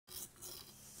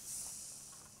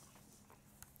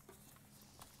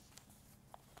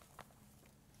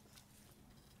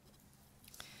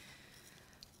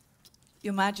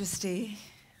Your Majesty,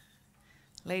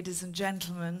 ladies and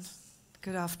gentlemen,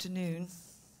 good afternoon.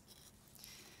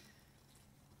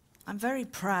 I'm very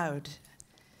proud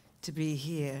to be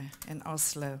here in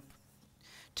Oslo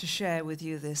to share with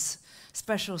you this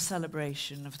special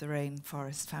celebration of the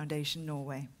Rainforest Foundation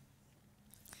Norway.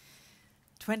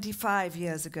 25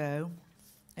 years ago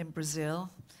in Brazil,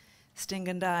 Sting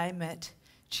and I met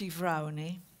Chief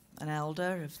Raoni, an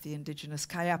elder of the indigenous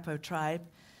Kayapo tribe,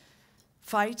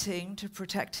 fighting to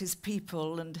protect his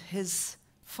people and his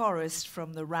forest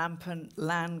from the rampant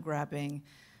land grabbing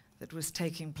that was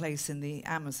taking place in the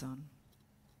Amazon.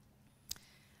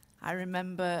 I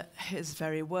remember his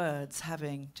very words,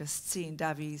 having just seen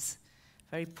Davi's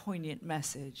very poignant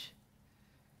message.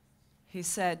 He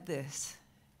said this: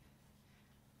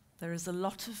 "There is a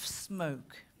lot of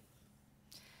smoke.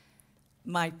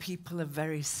 My people are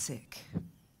very sick.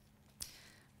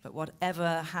 But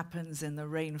whatever happens in the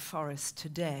rainforest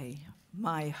today,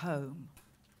 my home,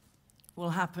 will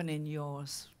happen in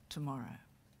yours tomorrow."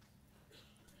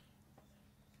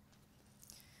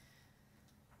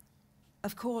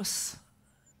 Of course,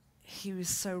 he was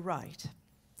so right,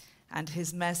 and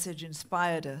his message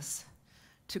inspired us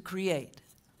to create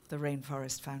the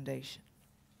Rainforest Foundation.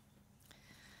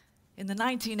 In the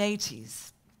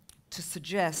 1980s, to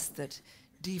suggest that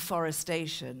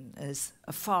deforestation is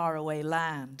a faraway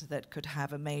land that could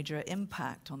have a major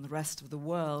impact on the rest of the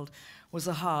world was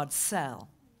a hard sell.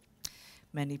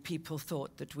 Many people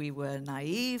thought that we were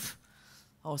naive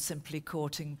or simply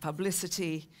courting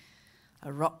publicity,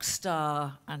 a rock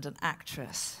star and an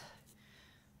actress.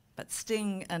 But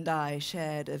Sting and I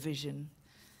shared a vision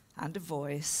and a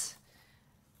voice,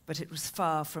 but it was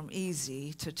far from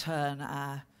easy to turn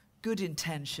our good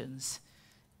intentions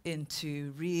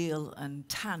into real and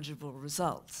tangible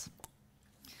results.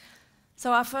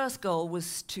 So our first goal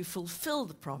was to fulfill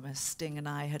the promise Sting and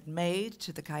I had made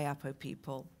to the Kayapo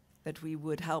people, that we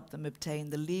would help them obtain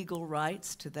the legal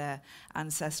rights to their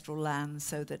ancestral lands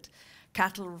so that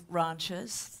cattle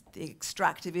ranchers, the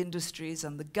extractive industries,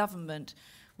 and the government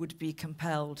would be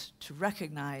compelled to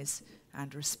recognize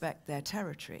and respect their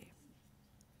territory.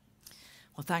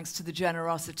 Well, thanks to the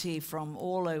generosity from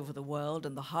all over the world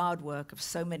and the hard work of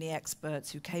so many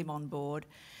experts who came on board,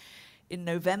 in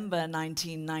November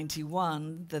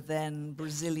 1991, the then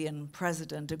Brazilian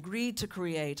president agreed to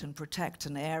create and protect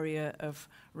an area of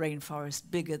rainforest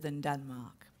bigger than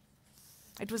Denmark.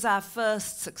 It was our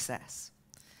first success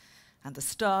and the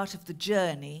start of the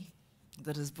journey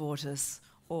that has brought us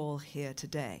all here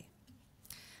today.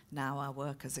 Now our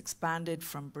work has expanded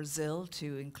from Brazil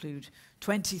to include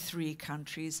 23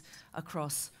 countries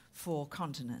across 4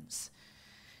 continents.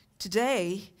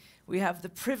 Today, we have the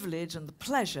privilege and the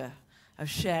pleasure of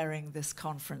sharing this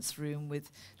conference room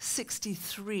with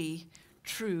 63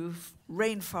 true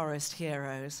rainforest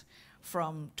heroes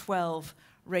from 12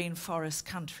 rainforest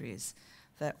countries.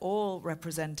 They're all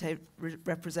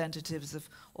representatives of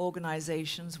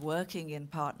organizations working in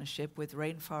partnership with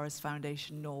Rainforest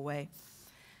Foundation Norway.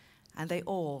 And they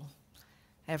all,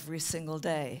 every single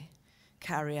day,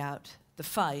 carry out the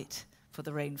fight for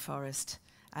the rainforest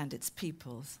and its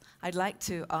peoples. I'd like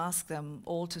to ask them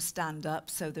all to stand up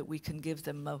so that we can give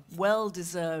them a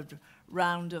well-deserved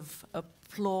round of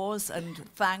applause and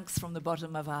thanks from the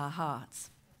bottom of our hearts.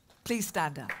 Please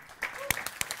stand up.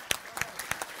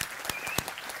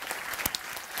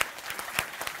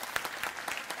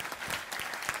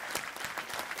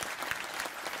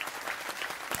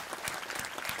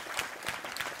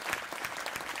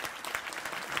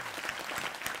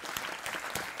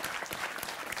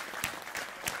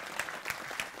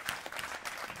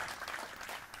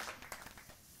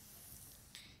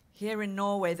 Here in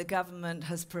Norway, the government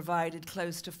has provided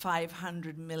close to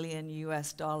 $500 million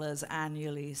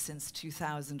annually since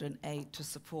 2008 to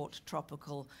support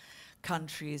tropical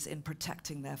countries in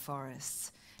protecting their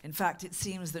forests. In fact, it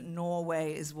seems that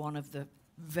Norway is one of the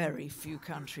very few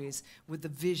countries with the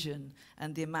vision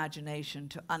and the imagination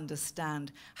to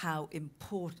understand how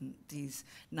important these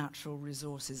natural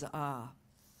resources are.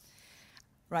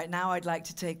 Right now, I'd like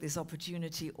to take this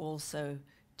opportunity also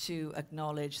to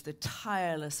acknowledge the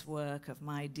tireless work of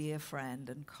my dear friend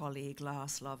and colleague,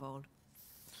 Lars Lovold.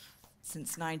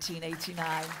 Since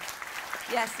 1989.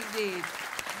 Yes, indeed.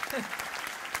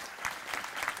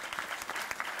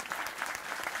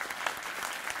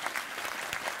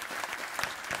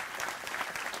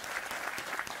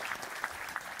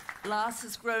 Lars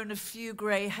has grown a few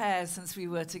grey hairs since we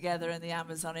were together in the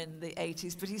Amazon in the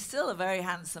 80s, but he's still a very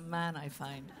handsome man, I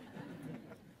find.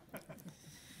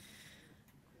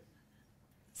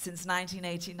 Since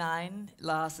 1989,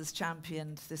 LAS has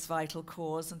championed this vital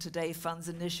cause and today funds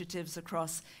initiatives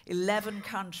across 11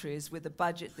 countries with a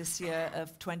budget this year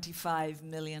of $25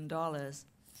 million.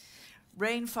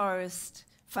 Rainforest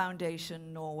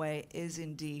Foundation Norway is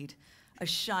indeed a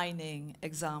shining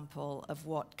example of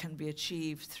what can be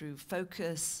achieved through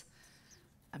focus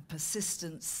and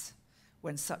persistence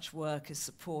when such work is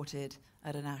supported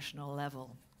at a national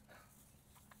level.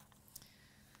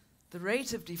 The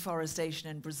rate of deforestation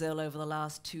in Brazil over the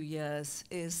last 2 years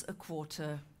is a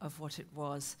quarter of what it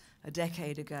was a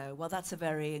decade ago. Well, that's a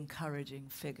very encouraging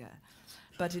figure.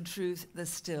 But in truth, there's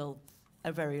still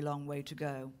a very long way to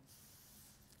go.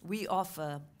 We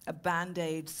offer a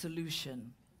band-aid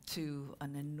solution to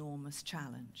an enormous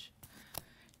challenge.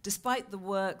 Despite the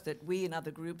work that we and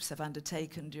other groups have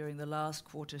undertaken during the last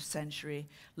quarter century,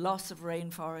 loss of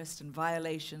rainforest and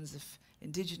violations of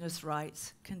indigenous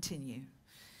rights continue.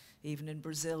 Even in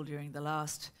Brazil, during the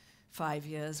last 5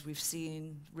 years, we've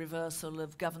seen reversal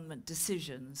of government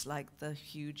decisions like the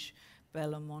huge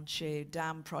Belo Monte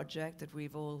Dam project that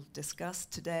we've all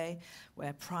discussed today,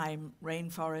 where prime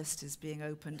rainforest is being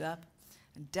opened up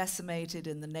and decimated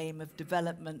in the name of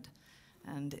development,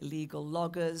 and illegal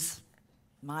loggers,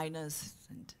 miners,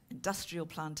 and industrial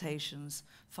plantations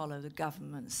follow the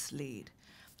government's lead.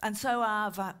 And so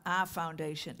our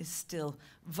foundation is still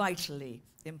vitally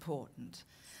important.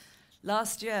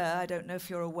 Last year, I don't know if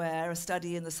you're aware, a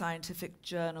study in the scientific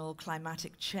journal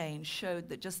Climatic Change showed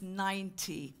that just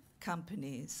 90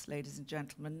 companies, ladies and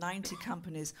gentlemen, 90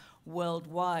 companies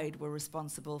worldwide were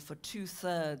responsible for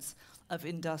 2/3 of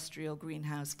industrial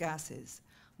greenhouse gases.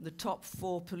 The top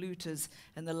 4 polluters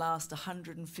in the last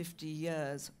 150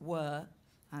 years were,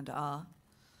 and are,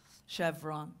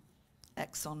 Chevron,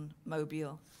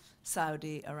 ExxonMobil,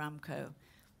 Saudi Aramco,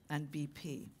 and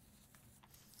BP.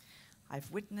 I've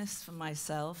witnessed for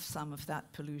myself some of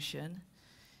that pollution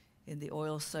in the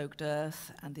oil-soaked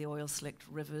earth and the oil-slicked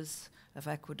rivers of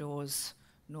Ecuador's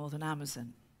northern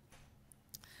Amazon.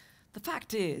 The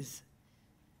fact is,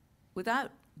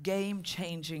 without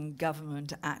game-changing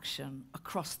government action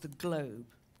across the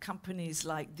globe, companies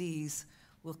like these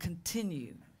will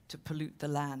continue to pollute the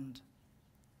land,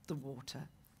 the water,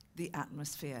 the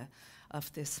atmosphere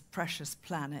of this precious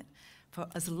planet for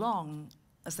as long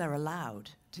as they're allowed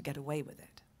to get away with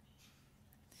it.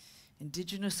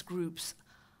 Indigenous groups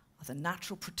are the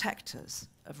natural protectors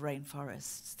of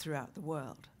rainforests throughout the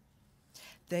world.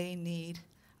 They need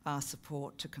our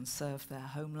support to conserve their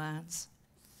homelands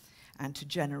and to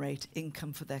generate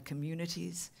income for their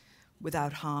communities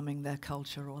without harming their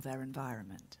culture or their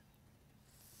environment.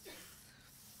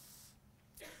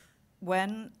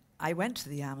 When I went to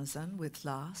the Amazon with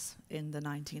LAS in the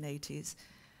 1980s,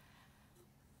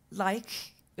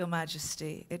 like Your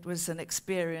Majesty, it was an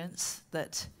experience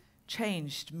that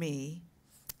changed me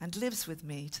and lives with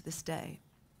me to this day.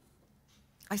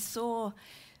 I saw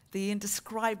the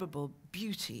indescribable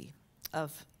beauty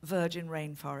of virgin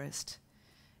rainforest,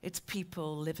 its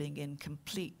people living in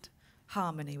complete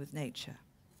harmony with nature.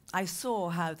 I saw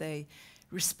how they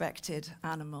respected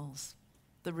animals,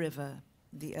 the river,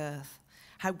 the earth,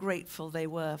 how grateful they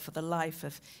were for the life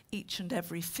of each and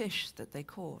every fish that they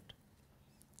caught.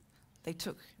 They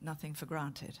took nothing for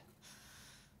granted,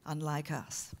 unlike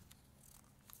us.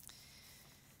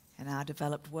 In our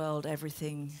developed world,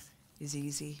 everything is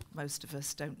easy. Most of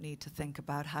us don't need to think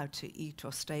about how to eat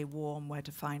or stay warm, where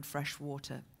to find fresh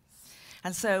water.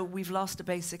 And so we've lost a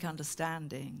basic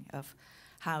understanding of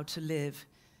how to live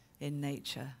in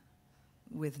nature,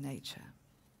 with nature.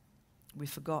 We've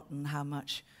forgotten how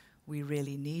much we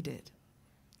really need it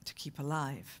to keep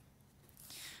alive.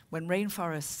 When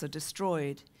rainforests are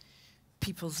destroyed,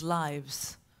 people's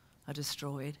lives are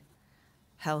destroyed,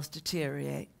 health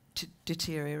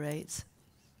deteriorates,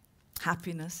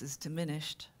 happiness is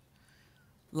diminished,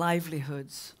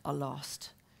 livelihoods are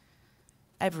lost.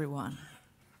 Everyone,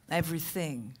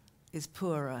 everything is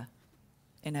poorer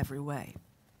in every way.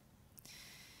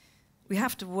 We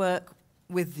have to work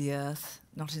with the earth,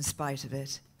 not in spite of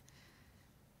it,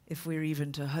 if we're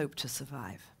even to hope to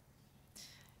survive.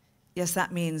 Yes,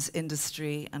 that means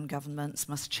industry and governments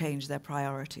must change their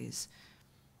priorities,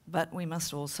 but we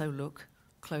must also look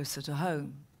closer to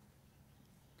home.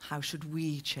 How should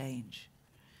we change?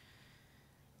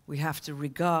 We have to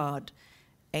regard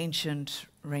ancient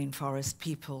rainforest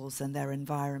peoples and their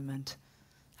environment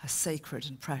as sacred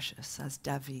and precious, as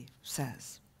Davi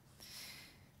says.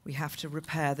 We have to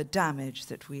repair the damage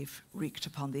that we've wreaked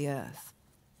upon the earth.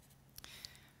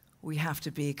 We have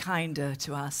to be kinder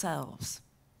to ourselves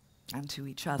and to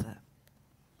each other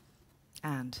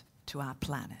and to our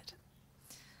planet.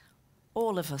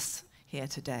 All of us here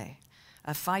today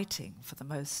are fighting for the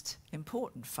most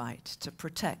important fight to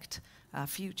protect our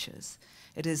futures.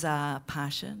 It is our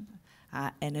passion,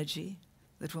 our energy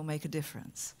that will make a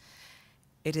difference.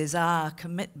 It is our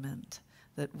commitment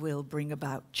that will bring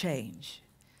about change.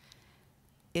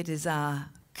 It is our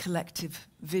collective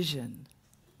vision,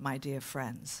 my dear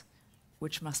friends,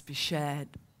 which must be shared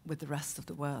with the rest of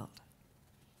the world.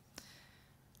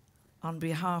 On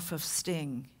behalf of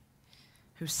Sting,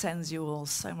 who sends you all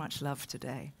so much love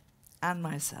today, and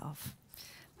myself,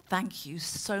 thank you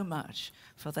so much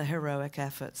for the heroic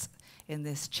efforts in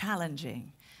this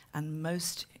challenging and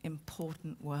most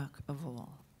important work of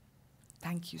all.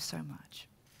 Thank you so much.